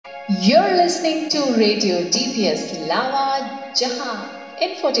You're listening to Radio DPS लावा, जहां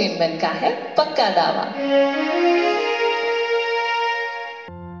infotainment का है पक्का दावा।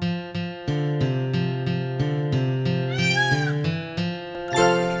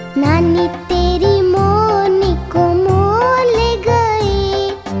 नानी तेरी मोनी को मोल ले गए,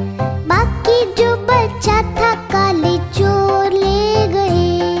 बाकी जो बचा था काले चोर ले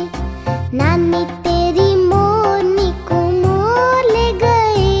गए। नानी तेरी मोनी को मोल ले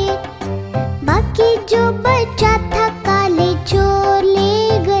गए, बाकी जो बचा था काले चोर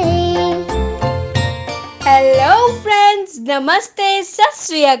ले गए। हेलो फ्रेंड्स, नमस्ते, सत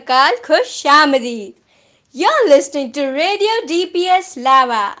श्री अकाल, खुश आमदीद। You're listening to Radio DPS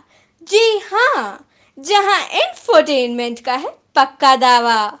LAVA। जी हाँ, जहाँ इंफोटेनमेंट का है पक्का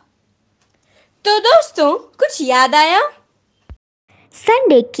दावा। तो दोस्तों, कुछ याद आया?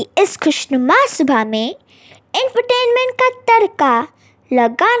 संडे की इस खुशनुमा सुबह में इंफोटेनमेंट का तड़का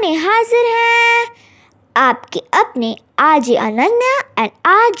लगाने हाजिर हैं आपके अपने RJ Ananya and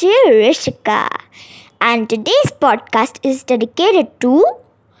RJ Rishika. And today's podcast is dedicated to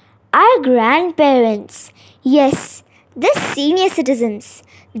our grandparents. Yes, the senior citizens,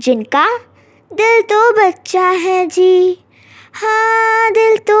 जिनका दिल तो बच्चा है जी, हाँ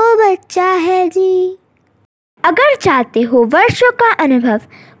दिल तो बच्चा है जी। अगर चाहते हो वर्षों का अनुभव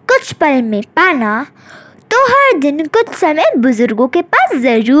कुछ पल में पाना, तो हर दिन कुछ समय बुजुर्गों के पास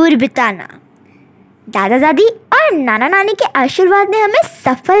जरूर बिताना। दादा दादी और नाना नानी के आशीर्वाद ने हमें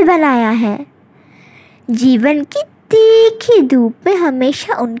सफल बनाया है। जीवन की तीखी धूप में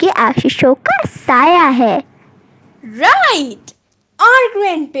हमेशा उनके आशीषों का साया है। Right! Our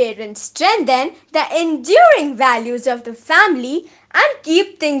grandparents strengthen the enduring values of the family and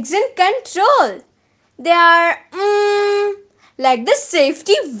keep things in control. They are like the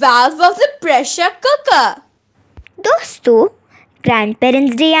safety valve of the pressure cooker. दोस्तों, ग्रैंड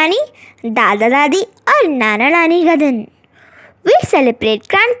पेरेंट्स डे यानी दादा दादी और नाना नानी का दिन। We celebrate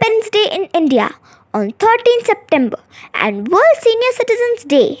Grandparents Day in India on 13 September and World Senior Citizens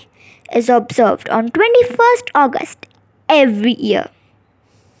Day is observed on 21st August every year.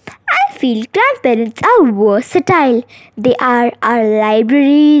 I feel grandparents are versatile. They are our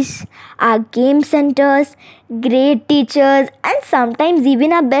libraries, our game centers, great teachers and sometimes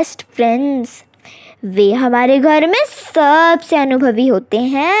even our best friends. वे हमारे घर में सबसे अनुभवी होते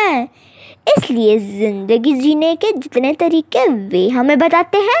हैं, इसलिए जिंदगी जीने के जितने तरीके वे हमें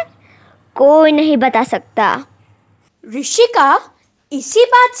बताते हैं, कोई नहीं बता सकता। ऋषिका, इसी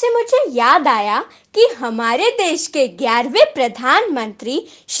बात से मुझे याद आया कि हमारे देश के 11वें प्रधानमंत्री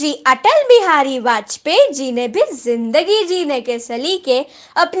श्री अटल बिहारी वाजपेयी जी ने भी जिंदगी जीने के सलीके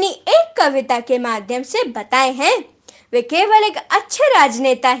अपनी एक कविता के माध्यम से बताए हैं। वे केवल एक अच्छे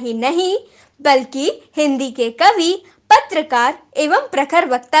राजनेता ही नहीं, बल्कि हिंदी के कवि, पत्रकार एवं प्रखर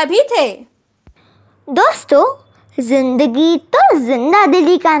वक्ता भी थे। दोस्तों, जिंदगी तो जिंदा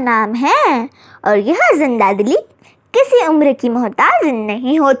दिली का नाम है और यह जिंदा दिली किसी उम्र की मोहताज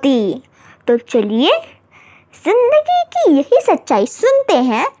नहीं होती। तो चलिए जिंदगी की यही सच्चाई सुनते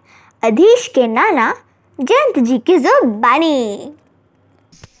हैं अधीश के नाना जयंत जी की जुबानी।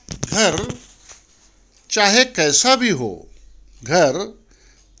 घर चाहे कैसा भी हो, घर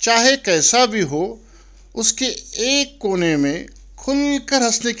चाहे कैसा भी हो, उसके एक कोने में खुलकर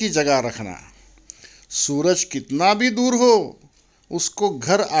हंसने की जगह रखना। सूरज कितना भी दूर हो, उसको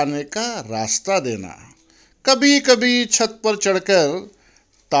घर आने का रास्ता देना। कभी कभी छत पर चढ़कर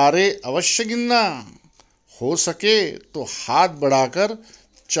तारे अवश्य गिनना। हो सके तो हाथ बढ़ाकर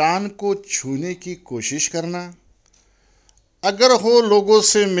चांद को छूने की कोशिश करना। अगर हो लोगों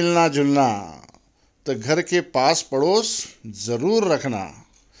से मिलना जुलना, तो घर के पास पड़ोस ज़रूर रखना।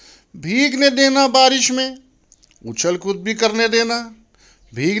 भीगने देना बारिश में, उछल कूद भी करने देना।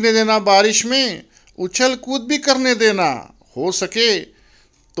 भीगने देना बारिश में, उछल कूद भी करने देना। हो सके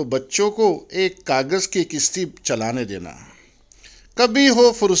तो बच्चों को एक कागज़ की किश्ती चलाने देना। कभी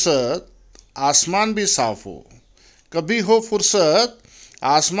हो फुर्सत, आसमान भी साफ हो। कभी हो फुर्सत,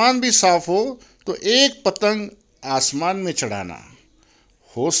 आसमान भी साफ हो, तो एक पतंग आसमान में चढ़ाना।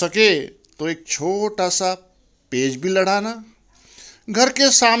 हो सके तो एक छोटा सा पेज भी लड़ाना। घर के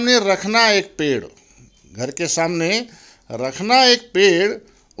सामने रखना एक पेड़। घर के सामने रखना एक पेड़,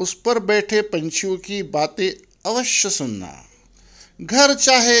 उस पर बैठे पंछियों की बातें अवश्य सुनना। घर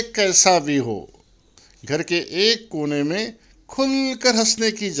चाहे कैसा भी हो, घर के एक कोने में खुलकर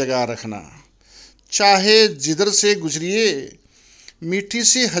हंसने की जगह रखना। चाहे जिधर से गुजरिए, मीठी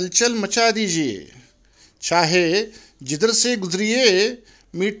सी हलचल मचा दीजिए। चाहे जिधर से गुजरिए,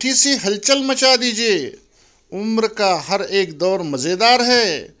 मीठी सी हलचल मचा दीजिए। उम्र का हर एक दौर मज़ेदार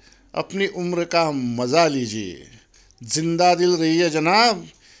है, अपनी उम्र का मज़ा लीजिए। जिंदा दिल रहिए जनाब,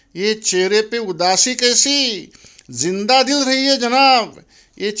 ये चेहरे पे उदासी कैसी, जिंदा दिल रहिए जनाब,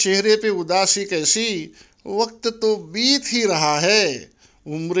 ये चेहरे पे उदासी कैसी, वक्त तो बीत ही रहा है,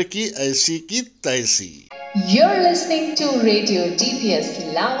 उम्र की ऐसी की तैसी। You're listening to Radio DPS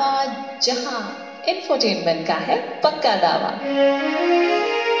लावा, जहां इंफोटेनमेंट का है पक्का दावा।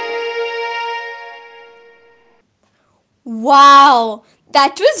 Wow,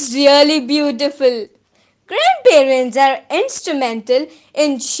 that was really beautiful. Grandparents are instrumental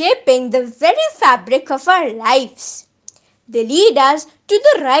in shaping the very fabric of our lives. They lead us to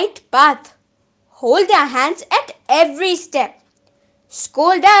the right path, hold our hands at every step,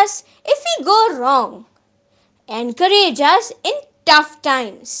 scold us if we go wrong, encourage us in tough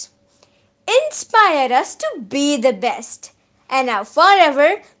times, inspire us to be the best, and are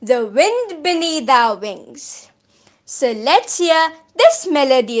forever the wind beneath our wings. So let's hear this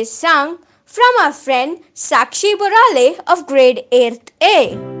melodious song from our friend Sakshi Burale of grade 8th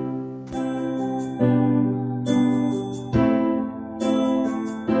A.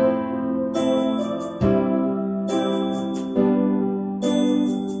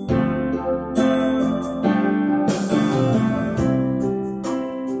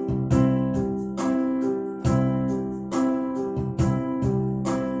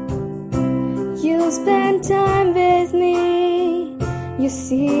 You spend time with me, you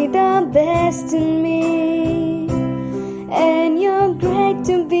see the best in me, and you're great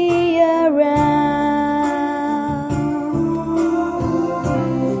to be around.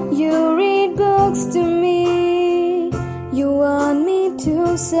 You read books to me, you want me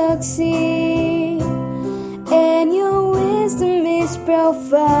to succeed, and your wisdom is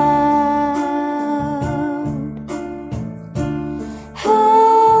profound.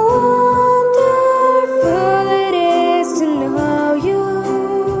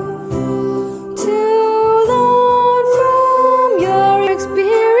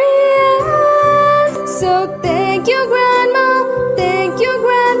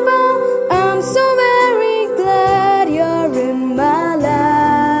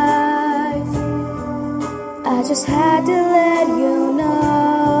 I just had to let you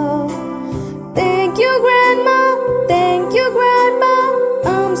know. Thank you, Grandma. Thank you, Grandma.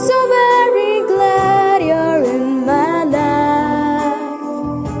 I'm so very glad you're in my life.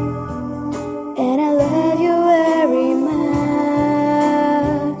 And I love you very much.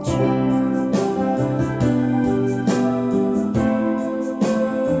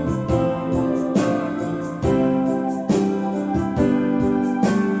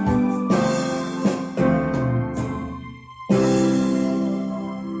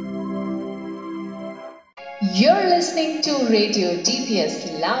 You're listening to Radio DPS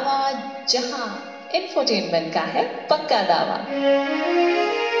लावा, जहां infotainment का है पक्का दावा।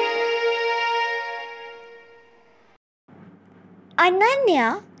 Ananya,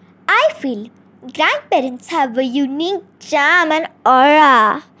 I feel grandparents have a unique charm and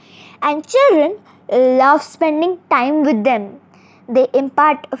aura, and children love spending time with them. They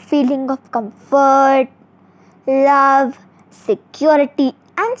impart a feeling of comfort, love, security,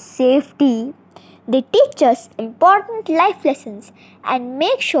 and safety. They teach us important life lessons and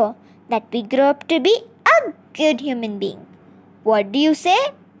make sure that we grow up to be a good human being. What do you say?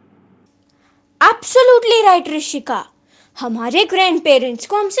 Absolutely right, Rishika. हमारे grandparents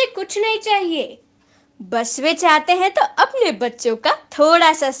को हमसे कुछ नहीं चाहिए, बस वे चाहते हैं तो अपने बच्चों का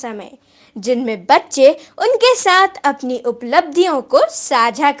थोड़ा सा समय, जिनमें बच्चे उनके साथ अपनी उपलब्धियों को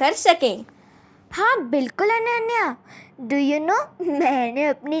साझा कर सकें। हाँ बिल्कुल अनन्या, डू यू नो, मैंने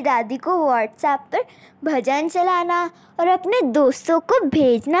अपनी दादी को व्हाट्सएप पर भजन चलाना और अपने दोस्तों को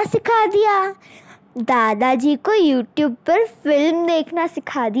भेजना सिखा दिया। दादाजी को यूट्यूब पर फिल्म देखना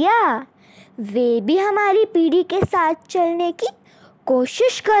सिखा दिया। वे भी हमारी पीढ़ी के साथ चलने की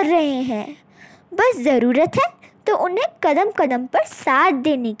कोशिश कर रहे हैं। बस ज़रूरत है तो उन्हें कदम कदम पर साथ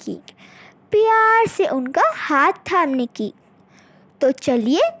देने की, प्यार से उनका हाथ थामने की। तो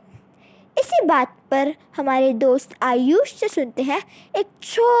चलिए इसी बात पर हमारे दोस्त आयुष से सुनते हैं एक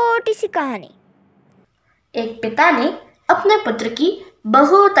छोटी सी कहानी। एक पिता ने अपने पुत्र की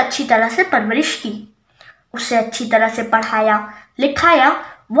बहुत अच्छी तरह से परवरिश की, उसे अच्छी तरह से पढ़ाया लिखाया।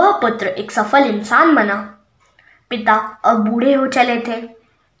 वह पुत्र एक सफल इंसान बना। पिता अब बूढ़े हो चले थे।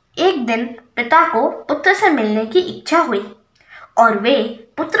 एक दिन पिता को पुत्र से मिलने की इच्छा हुई और वे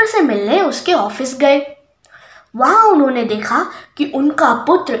पुत्र से मिलने उसके ऑफिस गए। वहां उन्होंने देखा कि उनका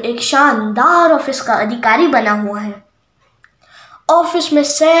पुत्र एक शानदार ऑफिस का अधिकारी बना हुआ है। ऑफिस में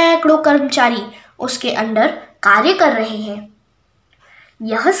सैकड़ों कर्मचारी उसके अंडर कार्य कर रहे हैं।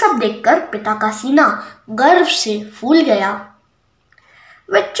 यह सब देखकर पिता का सीना गर्व से फूल गया।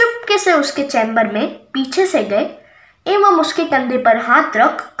 वे चुपके से उसके चैम्बर में पीछे से गए, एवं उसके कंधे पर हाथ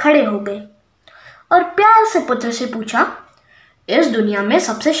रख खड़े हो गए और प्यार से पुत्र से पूछा, इस दुनिया में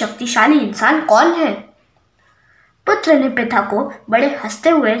सबसे शक्तिशाली इंसान कौन है? पुत्र ने पिता को बड़े हंसते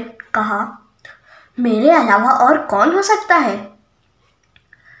हुए कहा, मेरे अलावा और कौन हो सकता है?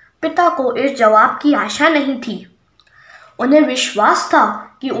 पिता को इस जवाब की आशा नहीं थी। उन्हें विश्वास था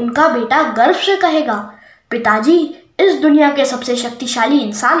कि उनका बेटा गर्व से कहेगा, पिताजी, इस दुनिया के सबसे शक्तिशाली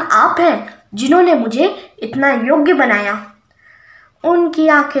इंसान आप हैं, जिन्होंने मुझे इतना योग्य बनाया। उनकी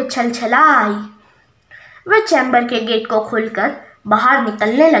आंखें छलछला आई। वे चैम्बर के गेट को खोलकर बाहर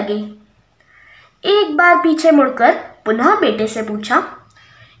निकलने लगे। एक बार पीछे मुड़कर पुनः बेटे से पूछा,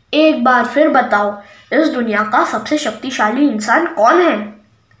 एक बार फिर बताओ, इस दुनिया का सबसे शक्तिशाली इंसान कौन है?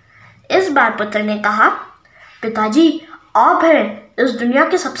 इस बार पुत्र ने कहा, पिताजी, आप हैं इस दुनिया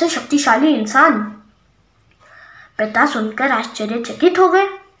के सबसे शक्तिशाली इंसान। पिता सुनकर आश्चर्यचकित हो गए।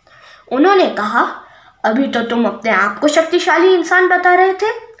 उन्होंने कहा, अभी तो तुम अपने आप को शक्तिशाली इंसान बता रहे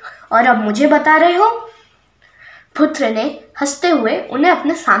थे और अब मुझे बता रहे हो। पुत्र ने हंसते हुए उन्हें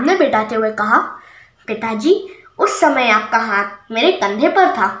अपने सामने बिठाते हुए कहा, पिताजी, उस समय आपका हाथ मेरे कंधे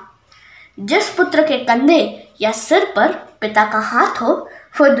पर था। जिस पुत्र के कंधे या सिर पर पिता का हाथ हो,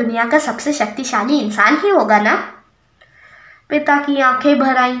 वो दुनिया का सबसे शक्तिशाली इंसान ही होगा ना। पिता की आंखें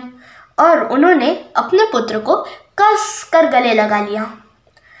भर आईं और उन्होंने अपने पुत्र को कस कर गले लगा लिया।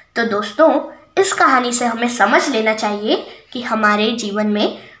 तो दोस्तों, इस कहानी से हमें समझ लेना चाहिए कि हमारे जीवन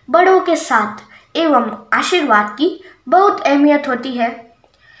में बड़ों के साथ एवं आशीर्वाद की बहुत अहमियत होती है।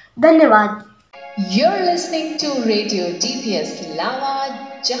 धन्यवाद। You're listening to Radio DPS लावा,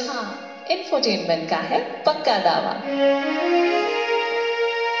 जहां इंफोटेनमेंट का है पक्का दावा।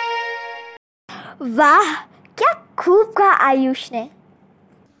 वाह, क्या खूब कहा आयुष ने।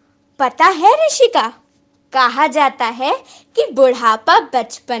 पता है ऋषिका, कहा जाता है कि बुढ़ापा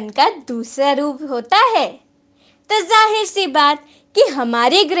बचपन का दूसरा रूप होता है। तो जाहिर सी बात कि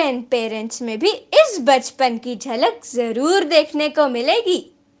हमारे ग्रैंड पेरेंट्स में भी इस बचपन की झलक जरूर देखने को मिलेगी।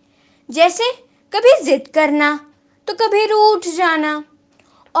 जैसे कभी जिद करना तो कभी रूठ जाना।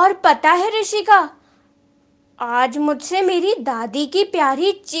 और पता है ऋषिका, आज मुझसे मेरी दादी की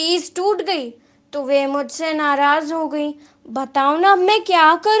प्यारी चीज टूट गई तो वे मुझसे नाराज हो गई। बताओ ना, अब मैं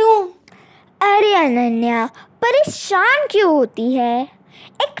क्या करूं? अरे अनन्या, परेशान क्यों होती है?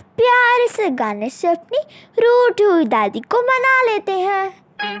 एक प्यारे से गाने से अपनी रूठी हुई दादी को मना लेते हैं।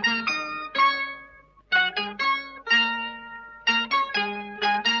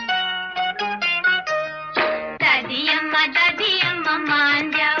 दादी अम्मा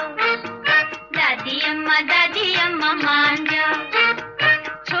मान जाओ, दादी अम्मा मान जाओ,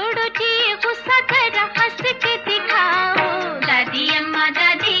 छोड़ो जी गुस्सा, जरा हंस के दिखाओ। दादी अम्मा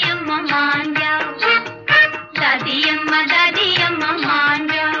मान जाओ, दादी अम्मा मान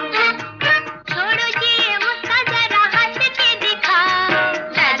जाओ, छोड़ो जी गुस्सा, जरा हंस के दिखाओ।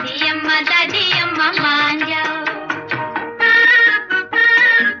 दादी अम्मा मान जाओ।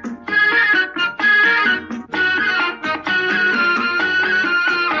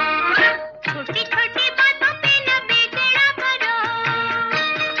 छोटी छोटी बातों पे न बिगड़ा करो,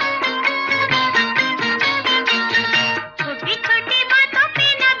 छोटी छोटी बातों पे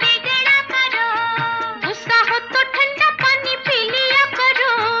न बिगड़ा करो। गुस्सा हो तो ठंडा पानी पी लिया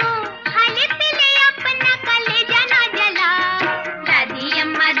करो, खाली पीले अपना कलेजा ना जला। दादी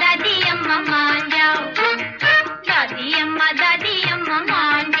अम्मा मान जाओ, दादी अम्मा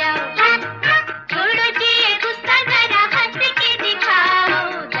मान जाओ, छोड़ो जी ये गुस्सा, जरा हंस के दिखाओ।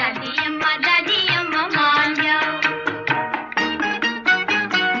 दादी अम्मा मान जाओ।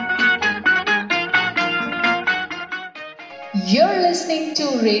 You're listening to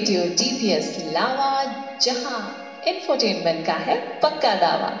Radio DPS लावा, जहां इंफोटेनमेंट का है पक्का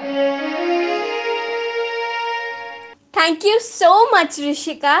दावा। Thank you so much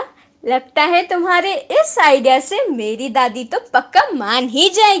Rishika. लगता है तुम्हारे इस आइडिया से मेरी दादी तो पक्का मान ही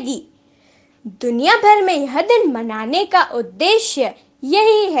जाएगी। दुनिया भर में यह दिन मनाने का उद्देश्य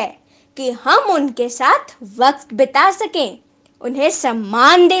यही है कि हम उनके साथ वक्त बिता सकें, उन्हें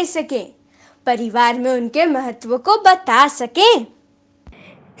सम्मान दे सकें, परिवार में उनके महत्व को बता सकें।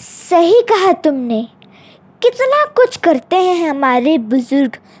 सही कहा तुमने। कितना कुछ करते हैं हमारे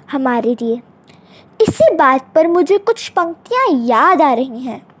बुजुर्ग हमारे लिए। इसी बात पर मुझे कुछ पंक्तियाँ याद आ रही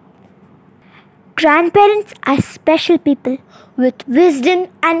हैं। Grandparents are special people with wisdom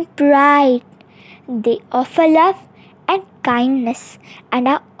and pride. They offer love and kindness and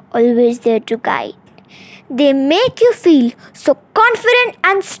are always there to guide. They make you feel so confident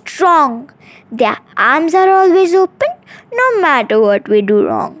and strong. Their arms are always open no matter what we do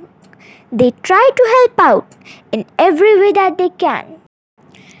wrong. They try to help out in every way that they can.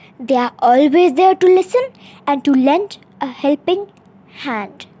 They are always there to listen and to lend a helping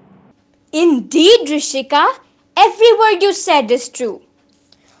hand. Indeed, Rishika, every word you said is true.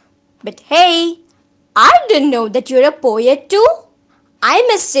 But hey, I didn't know that you're a poet too. I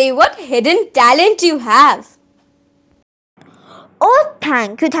must say, what hidden talent you have. Oh,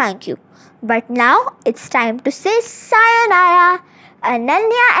 thank you. But now it's time to say sayonara.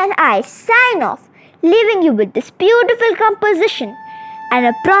 Ananya and I sign off, leaving you with this beautiful composition and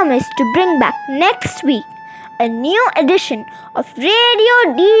a promise to bring back next week a new edition of Radio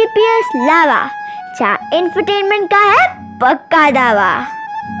DPS Lava, जहाँ infotainment का है पक्का दावा.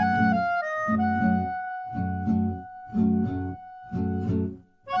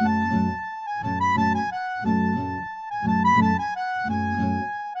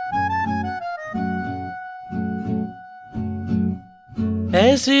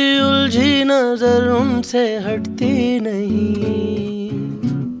 ऐसी उलझी नजर उनसे हटती नहीं,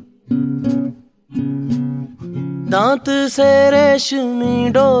 दांत से रेशमी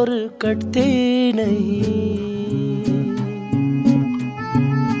डोर कटती नहीं.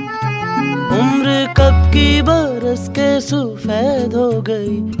 उम्र कब की बरस के सफेद हो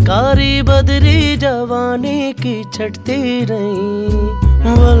गई, कारी बदरी जवानी की छटती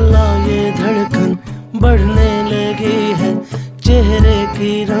नहीं. वल्लाह ये धड़कन बढ़ने लगी है, चेहरे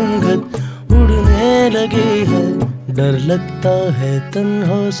की रंगत उड़ने लगी है. डर लगता है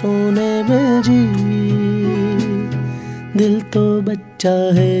तन्हा सोने में जी, दिल तो बच्चा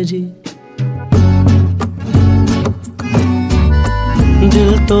है जी.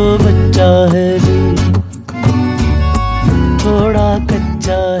 दिल तो बच्चा है जी, थोड़ा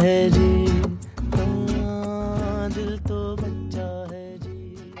कच्चा है जी. दिल तो बच्चा है जी.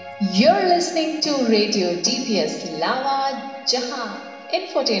 You're listening to Radio DPS Lava, जहां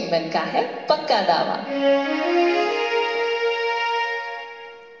इंफोटेनमेंट का है पक्का दावा.